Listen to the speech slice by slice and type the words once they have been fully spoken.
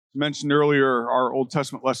As mentioned earlier, our Old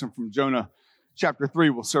Testament lesson from Jonah chapter 3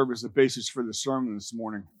 will serve as the basis for the sermon this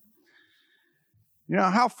morning. You know,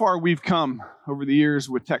 how far we've come over the years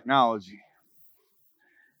with technology.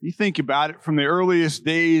 You think about it, from the earliest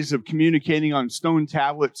days of communicating on stone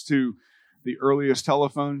tablets to the earliest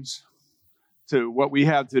telephones, to what we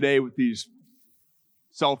have today with these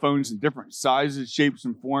cell phones in different sizes, shapes,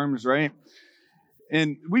 and forms, right?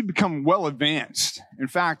 And we've become well advanced. In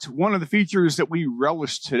fact, one of the features that we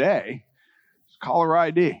relish today is caller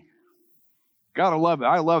ID. Gotta love it.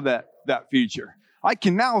 I love that feature. I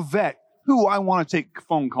can now vet who I want to take a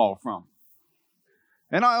phone call from.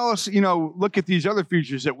 And I also, look at these other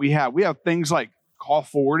features that we have. We have things like call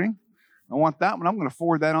forwarding. I want that one. I'm going to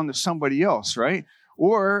forward that on to somebody else, right?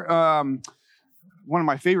 Or one of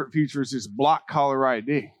my favorite features is block caller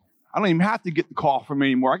ID. I don't even have to get the call from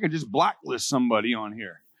anymore. I can just blacklist somebody on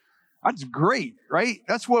here. That's great, right?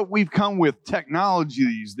 That's what we've come with technology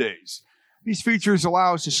these days. These features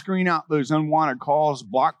allow us to screen out those unwanted calls,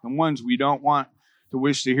 block the ones we don't want to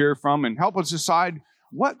wish to hear from, and help us decide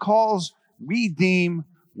what calls we deem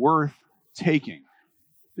worth taking.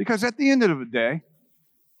 Because at the end of the day,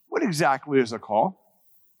 what exactly is a call?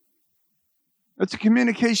 It's a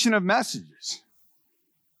communication of messages.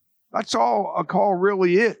 That's all a call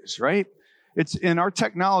really is, right? And our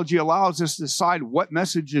technology allows us to decide what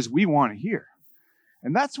messages we want to hear.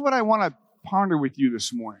 And that's what I want to ponder with you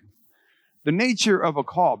this morning. The nature of a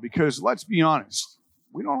call, because let's be honest,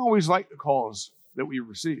 we don't always like the calls that we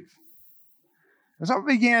receive. As I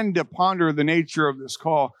began to ponder the nature of this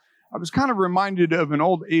call, I was kind of reminded of an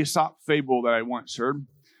old Aesop fable that I once heard.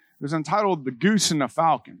 It was entitled The Goose and the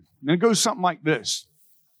Falcon. And it goes something like this.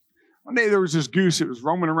 One day there was this goose that was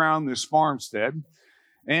roaming around this farmstead,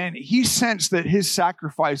 and he sensed that his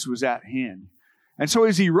sacrifice was at hand. And so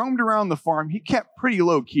as he roamed around the farm, he kept pretty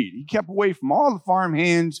low-key. He kept away from all the farm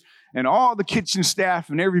hands and all the kitchen staff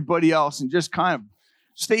and everybody else, and just kind of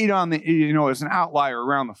stayed on as an outlier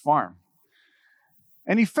around the farm.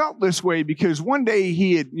 And he felt this way because one day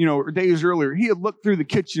he had, days earlier, he had looked through the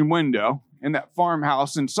kitchen window in that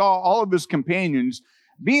farmhouse and saw all of his companions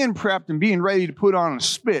being prepped and being ready to put on a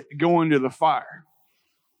spit to go into the fire.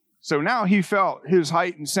 So now he felt his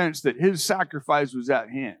heightened sense that his sacrifice was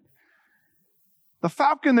at hand. The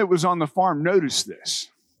falcon that was on the farm noticed this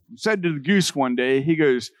and said to the goose one day, he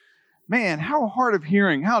goes, "Man, how hard of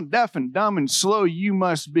hearing, how deaf and dumb and slow you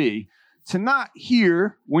must be to not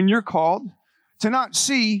hear when you're called, to not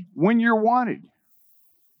see when you're wanted."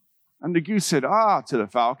 And the goose said, to the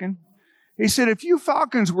falcon. He said, "If you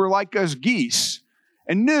falcons were like us geese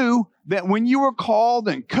and knew that when you were called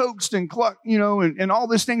and coaxed and clucked, and all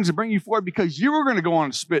these things to bring you forward because you were going to go on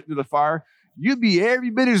a spit into the fire, you'd be every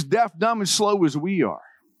bit as deaf, dumb, and slow as we are."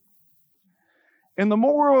 And the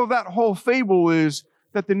moral of that whole fable is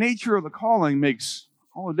that the nature of the calling makes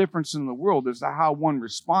all the difference in the world as to how one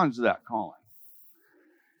responds to that calling.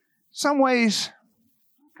 In some ways,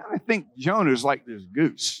 I kind of think Jonah is like this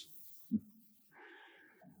goose.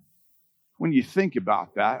 When you think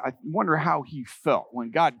about that, I wonder how he felt when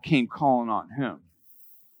God came calling on him.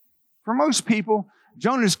 For most people,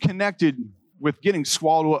 Jonah is connected with getting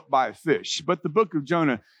swallowed up by a fish. But the book of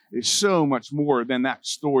Jonah is so much more than that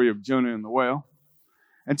story of Jonah and the whale.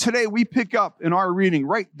 And today we pick up in our reading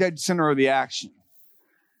right dead center of the action.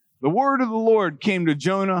 The word of the Lord came to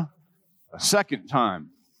Jonah a second time.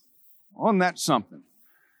 Well, and that's something.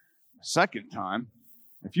 A second time.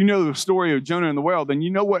 If you know the story of Jonah and the whale, then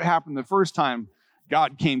you know what happened the first time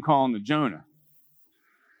God came calling to Jonah.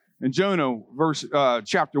 In Jonah,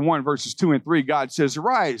 chapter 1, verses 2 and 3, God says,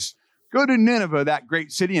 "Arise, go to Nineveh, that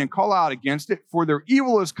great city, and call out against it, for their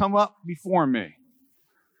evil has come up before me."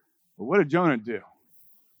 But what did Jonah do?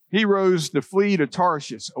 He rose to flee to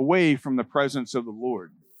Tarshish, away from the presence of the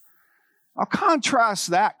Lord. I'll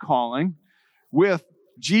contrast that calling with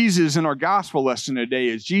Jesus in our gospel lesson today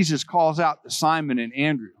as Jesus calls out to Simon and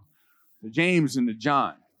Andrew, to James and to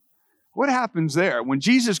John. What happens there? When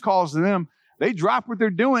Jesus calls to them, they drop what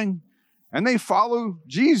they're doing and they follow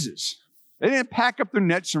Jesus. They didn't pack up their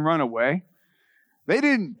nets and run away. They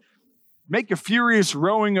didn't make a furious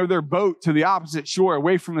rowing of their boat to the opposite shore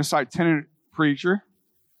away from this itinerant preacher.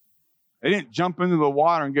 They didn't jump into the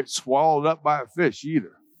water and get swallowed up by a fish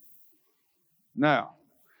either. No.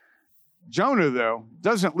 Jonah, though,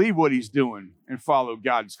 doesn't leave what he's doing and follow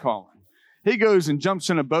God's calling. He goes and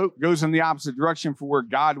jumps in a boat, goes in the opposite direction for where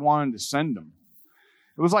God wanted to send him.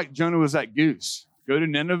 It was like Jonah was that goose. Go to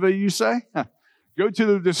Nineveh, you say? Go to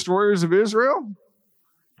the destroyers of Israel?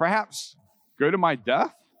 Perhaps go to my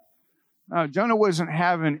death? No, Jonah wasn't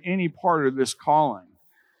having any part of this calling.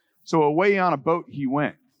 So away on a boat he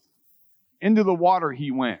went. Into the water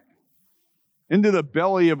he went. Into the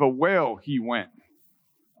belly of a whale he went.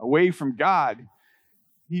 Away from God,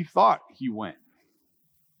 he thought he went.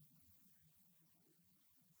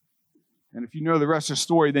 And if you know the rest of the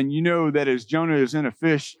story, then you know that as Jonah is in a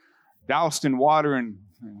fish, doused in water, and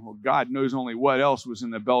well, God knows only what else was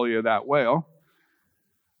in the belly of that whale,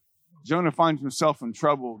 Jonah finds himself in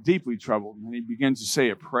trouble, deeply troubled, and he begins to say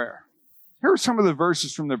a prayer. Here are some of the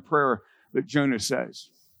verses from the prayer that Jonah says.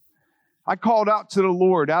 I called out to the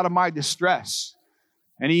Lord out of my distress,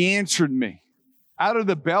 and he answered me. Out of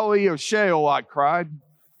the belly of Sheol I cried,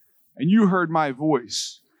 and you heard my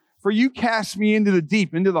voice. For you cast me into the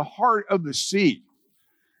deep, into the heart of the sea,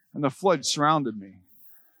 and the flood surrounded me.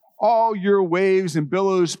 All your waves and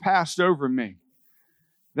billows passed over me.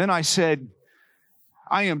 Then I said,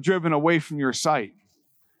 I am driven away from your sight.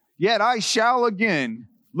 Yet I shall again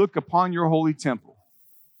look upon your holy temple.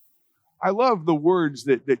 I love the words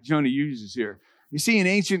that Jonah uses here. You see, in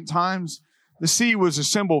ancient times, the sea was a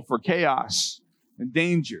symbol for chaos and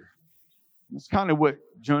danger. That's kind of what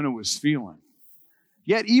Jonah was feeling.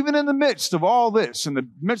 Yet even in the midst of all this, in the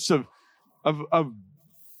midst of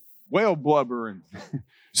whale blubber and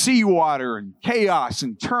seawater and chaos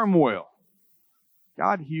and turmoil,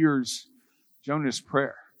 God hears Jonah's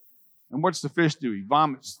prayer. And what's the fish do? He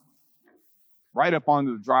vomits right up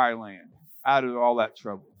onto the dry land out of all that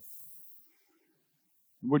trouble.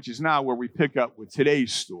 Which is now where we pick up with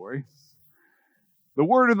today's story. The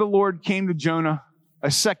word of the Lord came to Jonah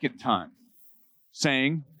a second time,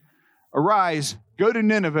 saying, Arise, go to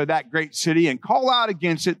Nineveh, that great city, and call out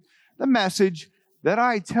against it the message that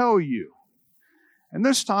I tell you. And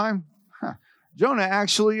this time, Jonah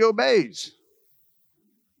actually obeys.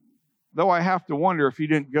 Though I have to wonder if he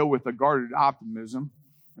didn't go with a guarded optimism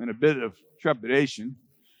and a bit of trepidation.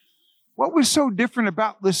 What was so different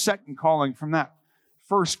about this second calling from that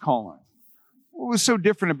first calling? What was so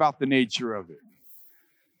different about the nature of it?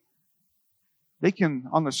 They can,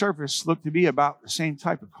 on the surface, look to be about the same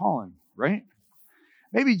type of calling, right?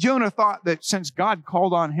 Maybe Jonah thought that since God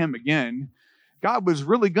called on him again, God was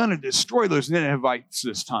really going to destroy those Ninevites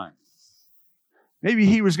this time. Maybe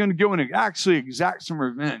he was going to go and actually exact some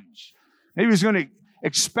revenge. Maybe he was going to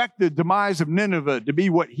expect the demise of Nineveh to be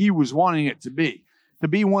what he was wanting it to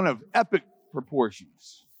be one of epic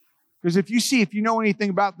proportions. Because if you know anything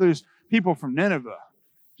about those people from Nineveh,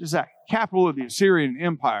 just that capital of the Assyrian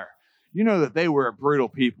Empire, you know that they were a brutal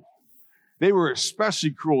people. They were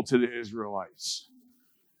especially cruel to the Israelites.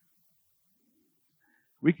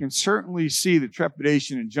 We can certainly see the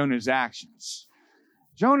trepidation in Jonah's actions.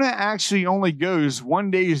 Jonah actually only goes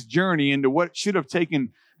one day's journey into what should have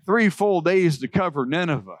taken 3 full days to cover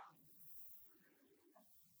Nineveh.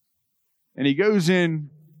 And he goes in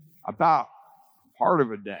about part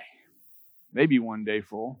of a day, maybe 1 day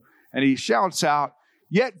full, and he shouts out,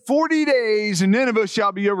 Yet 40 days and Nineveh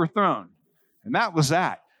shall be overthrown. And that was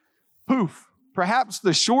that. Poof. Perhaps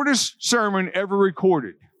the shortest sermon ever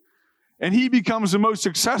recorded. And he becomes the most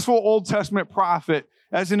successful Old Testament prophet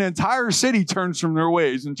as an entire city turns from their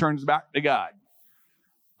ways and turns back to God.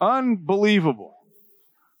 Unbelievable.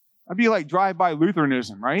 That'd be like drive-by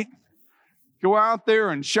Lutheranism, right? Go out there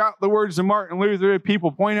and shout the words of Martin Luther.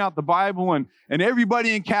 People point out the Bible, and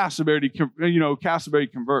everybody in Castleberry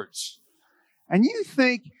converts. And you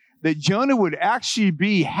think that Jonah would actually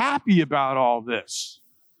be happy about all this.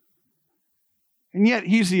 And yet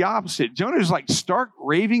he's the opposite. Jonah is like stark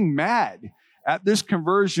raving mad at this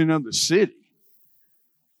conversion of the city.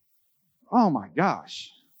 Oh my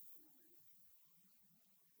gosh.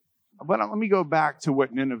 But let me go back to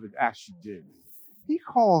what Nineveh actually did. He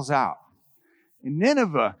calls out. And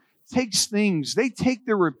Nineveh takes they take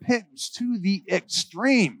their repentance to the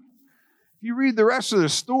extreme. If you read the rest of the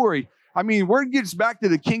story, word gets back to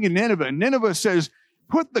the king of Nineveh, and Nineveh says,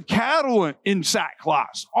 put the cattle in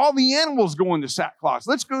sackcloth. All the animals go into sackcloth.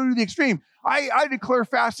 Let's go to the extreme. I declare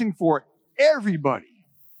fasting for everybody.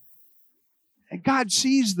 And God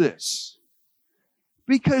sees this.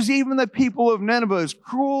 Because even the people of Nineveh, as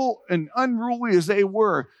cruel and unruly as they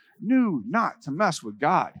were, knew not to mess with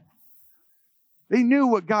God. They knew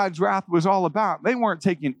what God's wrath was all about. They weren't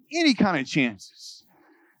taking any kind of chances.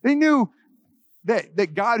 They knew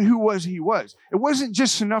that God, who was He was. It wasn't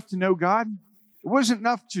just enough to know God. It wasn't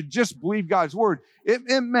enough to just believe God's word. It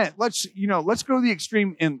meant, let's go to the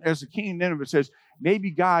extreme. And as the king of Nineveh says,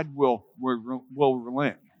 maybe God will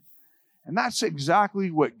relent. And that's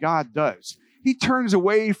exactly what God does. He turns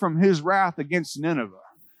away from His wrath against Nineveh.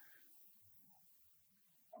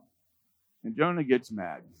 And Jonah gets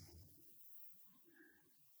mad.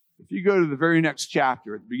 If you go to the very next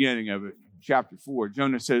chapter at the beginning of it, chapter 4,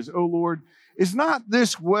 Jonah says, "O Lord, is not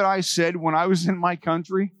this what I said when I was in my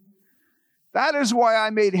country? That is why I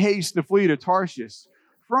made haste to flee to Tarshish,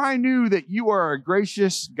 for I knew that you are a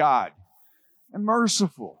gracious God and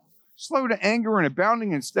merciful, slow to anger and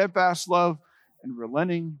abounding in steadfast love and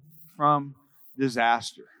relenting from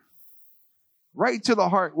disaster." Right to the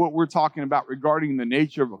heart what we're talking about regarding the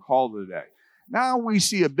nature of a call today. Now we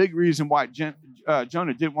see a big reason why Jonah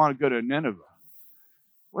didn't want to go to Nineveh.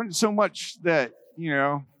 It wasn't so much that,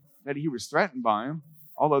 that he was threatened by him,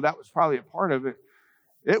 although that was probably a part of it.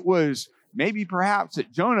 It was maybe perhaps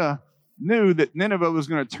that Jonah knew that Nineveh was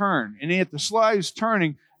going to turn, and at the slightest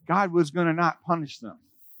turning, God was going to not punish them.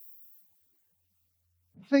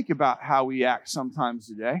 Think about how we act sometimes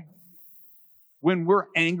today. When we're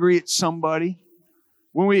angry at somebody,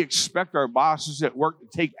 when we expect our bosses at work to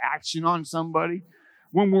take action on somebody,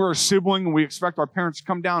 when we're a sibling and we expect our parents to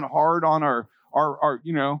come down hard on our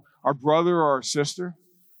brother or our sister.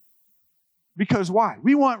 Because why?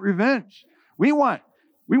 We want revenge. We want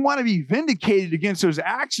to be vindicated against those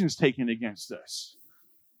actions taken against us.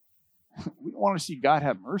 We don't want to see God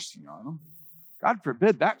have mercy on them. God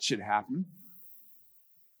forbid that should happen.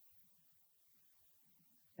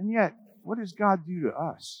 And yet, what does God do to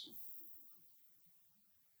us?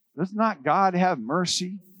 Does not God have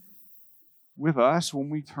mercy with us when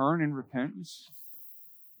we turn in repentance?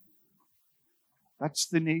 That's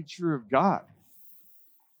the nature of God.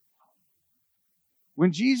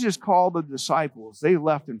 When Jesus called the disciples, they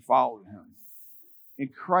left and followed him.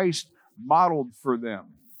 And Christ modeled for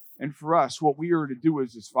them and for us what we are to do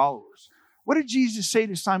as his followers. What did Jesus say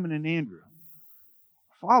to Simon and Andrew?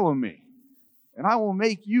 "Follow me, and I will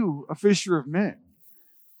make you a fisher of men."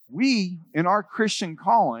 We, in our Christian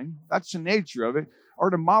calling, that's the nature of it, are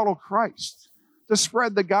to model Christ, to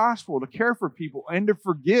spread the gospel, to care for people, and to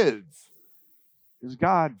forgive as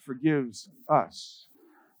God forgives us.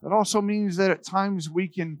 That also means that at times we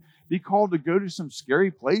can be called to go to some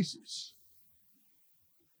scary places.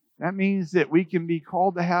 That means that we can be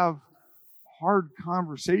called to have hard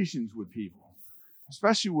conversations with people,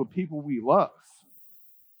 especially with people we love.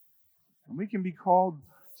 And we can be called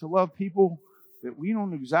to love people that we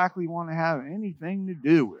don't exactly want to have anything to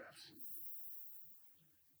do with.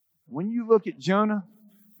 When you look at Jonah,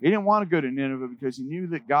 he didn't want to go to Nineveh because he knew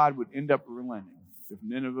that God would end up relenting if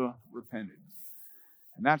Nineveh repented.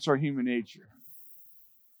 And that's our human nature,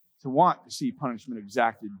 to want to see punishment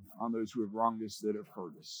exacted on those who have wronged us, that have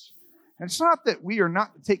hurt us. And it's not that we are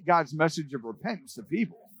not to take God's message of repentance to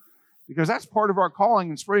people, because that's part of our calling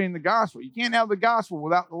in spreading the gospel. You can't have the gospel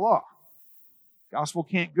without the law. Gospel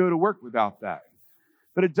can't go to work without that.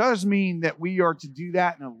 But it does mean that we are to do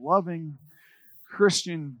that in a loving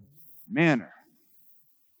Christian manner.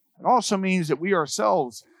 It also means that we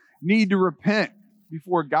ourselves need to repent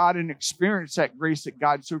before God and experience that grace that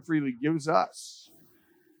God so freely gives us.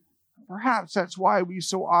 Perhaps that's why we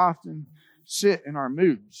so often sit in our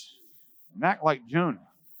moods and act like Jonah,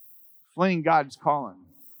 fleeing God's calling,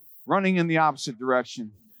 running in the opposite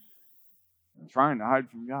direction, and trying to hide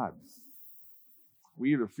from God.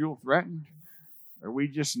 We either feel threatened or we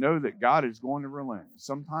just know that God is going to relent.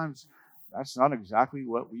 Sometimes that's not exactly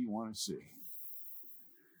what we want to see.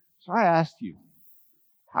 So I ask you,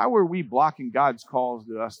 how are we blocking God's calls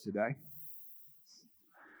to us today?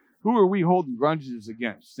 Who are we holding grudges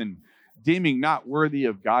against and deeming not worthy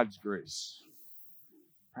of God's grace?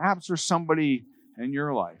 Perhaps there's somebody in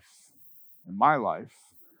your life, in my life,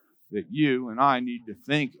 that you and I need to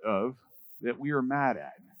think of that we are mad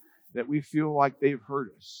at, that we feel like they've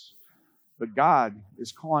hurt us, but God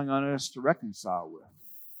is calling on us to reconcile with.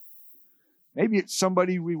 Maybe it's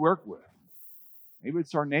somebody we work with. Maybe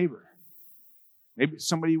it's our neighbor. Maybe it's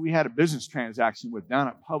somebody we had a business transaction with down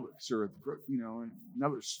at Publix or in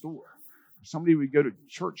another store. Or somebody we go to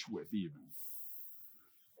church with even.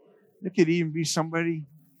 It could even be somebody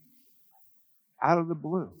out of the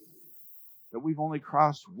blue that we've only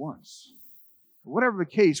crossed once. Whatever the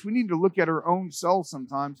case, we need to look at our own selves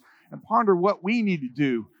sometimes and ponder what we need to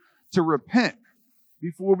do to repent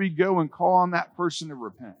before we go and call on that person to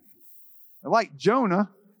repent. And like Jonah,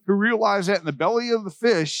 who realized that in the belly of the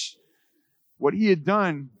fish, what he had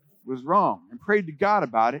done was wrong and prayed to God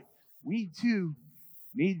about it, we too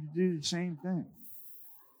need to do the same thing.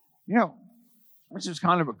 This is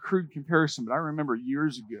kind of a crude comparison, but I remember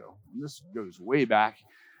years ago, and this goes way back,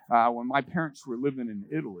 when my parents were living in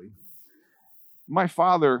Italy, my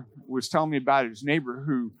father was telling me about his neighbor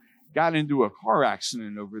who got into a car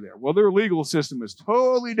accident over there. Well, their legal system is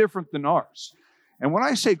totally different than ours. And when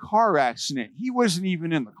I say car accident, he wasn't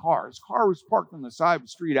even in the car. His car was parked on the side of the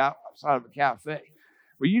street outside of a cafe.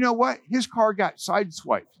 But you know what? His car got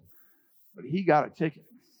sideswiped But he got a ticket.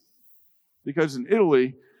 Because in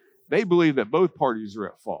Italy, they believe that both parties are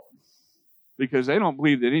at fault. Because they don't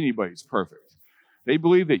believe that anybody's perfect. They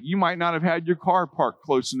believe that you might not have had your car parked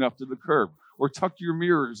close enough to the curb or tucked your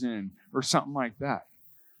mirrors in or something like that.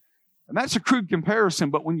 And that's a crude comparison,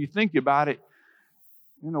 but when you think about it,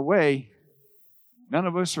 in a way, none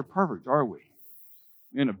of us are perfect, are we?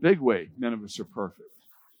 In a big way, none of us are perfect.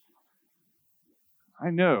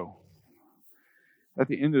 I know at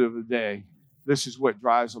the end of the day, this is what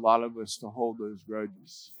drives a lot of us to hold those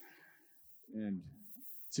grudges and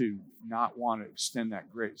to not want to extend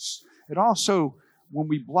that grace. It also, when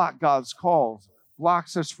we block God's calls,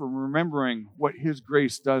 blocks us from remembering what his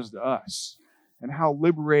grace does to us and how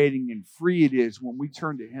liberating and free it is when we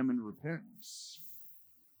turn to him in repentance.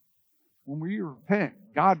 When we repent,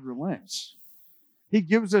 God relents. He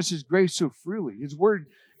gives us his grace so freely. His word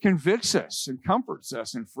convicts us and comforts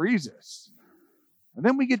us and frees us. And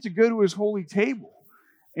then we get to go to his holy table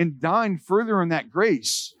and dine further in that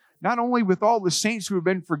grace, not only with all the saints who have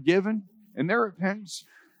been forgiven in their repentance,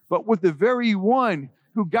 but with the very one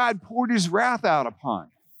who God poured his wrath out upon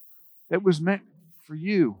that was meant for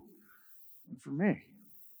you and for me.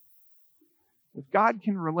 If God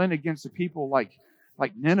can relent against a people like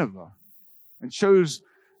Nineveh and shows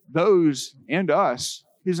those and us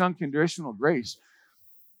his unconditional grace,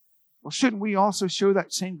 well, shouldn't we also show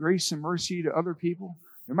that same grace and mercy to other people,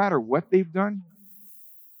 no matter what they've done?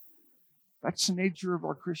 That's the nature of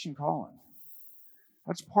our Christian calling.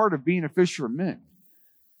 That's part of being a fisher of men.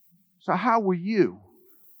 So how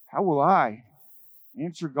will I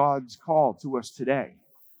answer God's call to us today,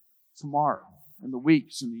 tomorrow, in the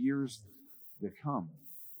weeks and the years that come?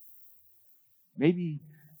 Maybe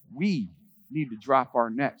we need to drop our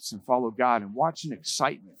nets and follow God and watch in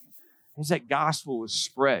excitement as that gospel is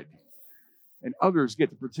spread and others get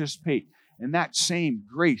to participate in that same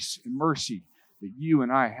grace and mercy that you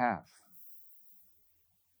and I have.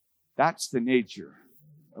 That's the nature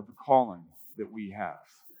of the calling that we have.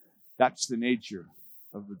 That's the nature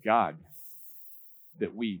of the God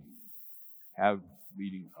that we have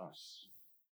leading us.